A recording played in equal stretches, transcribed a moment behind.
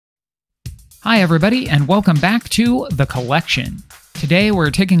Hi everybody, and welcome back to The Collection. Today we're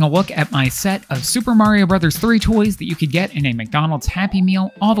taking a look at my set of Super Mario Bros. 3 toys that you could get in a McDonald's Happy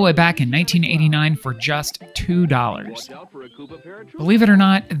Meal all the way back in 1989 for just $2. Believe it or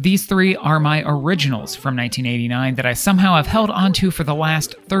not, these three are my originals from 1989 that I somehow have held onto for the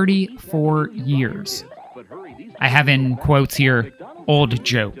last 34 years. I have in quotes here, old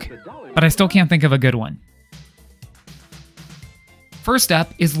joke, but I still can't think of a good one. First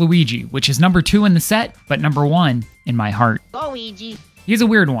up is Luigi, which is number 2 in the set, but number 1 in my heart. Luigi. He's a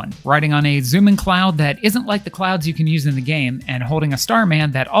weird one, riding on a zoom-in cloud that isn't like the clouds you can use in the game, and holding a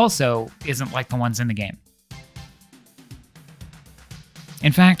Starman that also isn't like the ones in the game.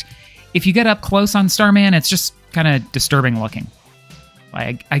 In fact, if you get up close on Starman, it's just kind of disturbing looking.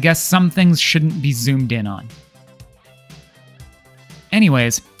 I guess some things shouldn't be zoomed in on.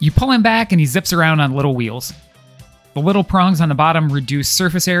 Anyways, you pull him back and he zips around on little wheels. The little prongs on the bottom reduce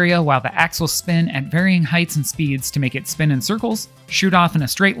surface area while the axles spin at varying heights and speeds to make it spin in circles, shoot off in a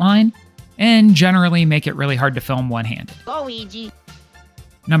straight line, and generally make it really hard to film one-handed. Luigi.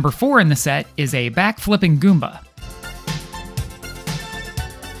 Number 4 in the set is a back-flipping Goomba.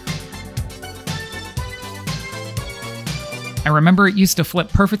 I remember it used to flip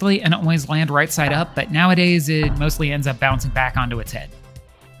perfectly and always land right side up, but nowadays it mostly ends up bouncing back onto its head.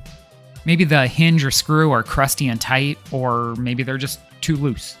 Maybe the hinge or screw are crusty and tight, or maybe they're just too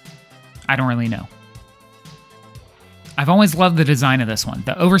loose. I don't really know. I've always loved the design of this one.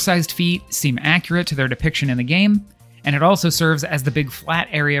 The oversized feet seem accurate to their depiction in the game, and it also serves as the big flat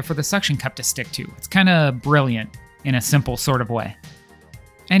area for the suction cup to stick to. It's kind of brilliant in a simple sort of way.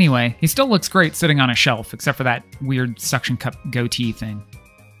 Anyway, he still looks great sitting on a shelf, except for that weird suction cup goatee thing.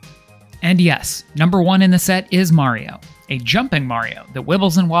 And yes, number 1 in the set is Mario. A jumping Mario that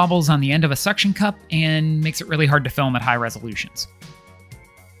wibbles and wobbles on the end of a suction cup and makes it really hard to film at high resolutions.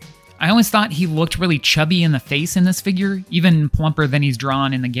 I always thought he looked really chubby in the face in this figure, even plumper than he's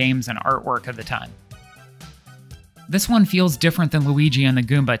drawn in the games and artwork of the time. This one feels different than Luigi and the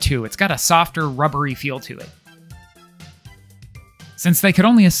Goomba too. It's got a softer, rubbery feel to it. Since they could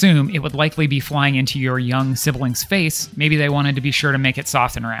only assume it would likely be flying into your young sibling's face, maybe they wanted to be sure to make it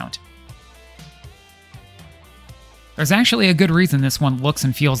soft and round. There's actually a good reason this one looks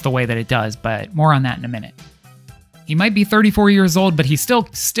and feels the way that it does, but more on that in a minute. He might be 34 years old, but he still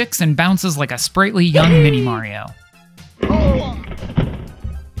sticks and bounces like a sprightly young mini Mario.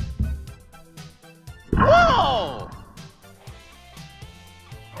 Whoa!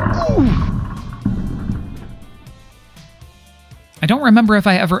 I don't remember if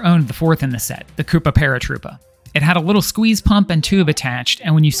I ever owned the 4th in the set, the Koopa Paratroopa. It had a little squeeze pump and tube attached,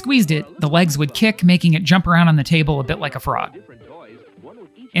 and when you squeezed it, the legs would kick, making it jump around on the table a bit like a frog.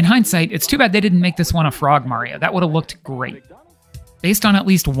 In hindsight, it's too bad they didn't make this one a Frog Mario. That would have looked great. Based on at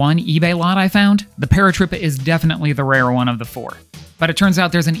least one eBay lot I found, the Paratroopa is definitely the rare one of the 4. But it turns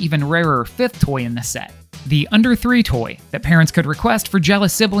out there's an even rarer 5th toy in this set. The Under 3 toy that parents could request for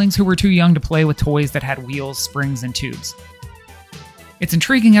jealous siblings who were too young to play with toys that had wheels, springs, and tubes. It's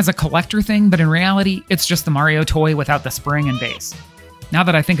intriguing as a collector thing, but in reality, it's just the Mario toy without the spring and base. Now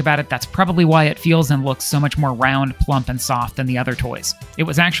that I think about it, that's probably why it feels and looks so much more round, plump, and soft than the other toys. It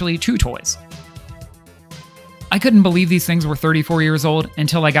was actually 2 toys. I couldn't believe these things were 34 years old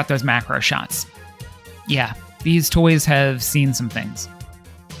until I got those macro shots. Yeah, these toys have seen some things.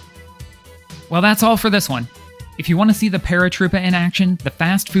 Well, that's all for this one. If you want to see the Paratroopa in action, the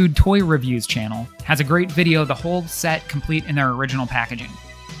FastFoodToyReviews channel has a great video of the whole set complete in their original packaging.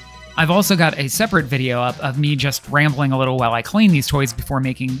 I've also got a separate video up of me just rambling a little while I clean these toys before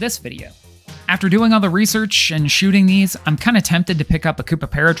making this video. After doing all the research and shooting these, I'm kind of tempted to pick up a Koopa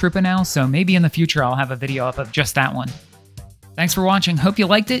Paratroopa now, so maybe in the future I'll have a video up of just that one. Thanks for watching, hope you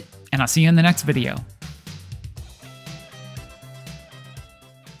liked it, and I'll see you in the next video.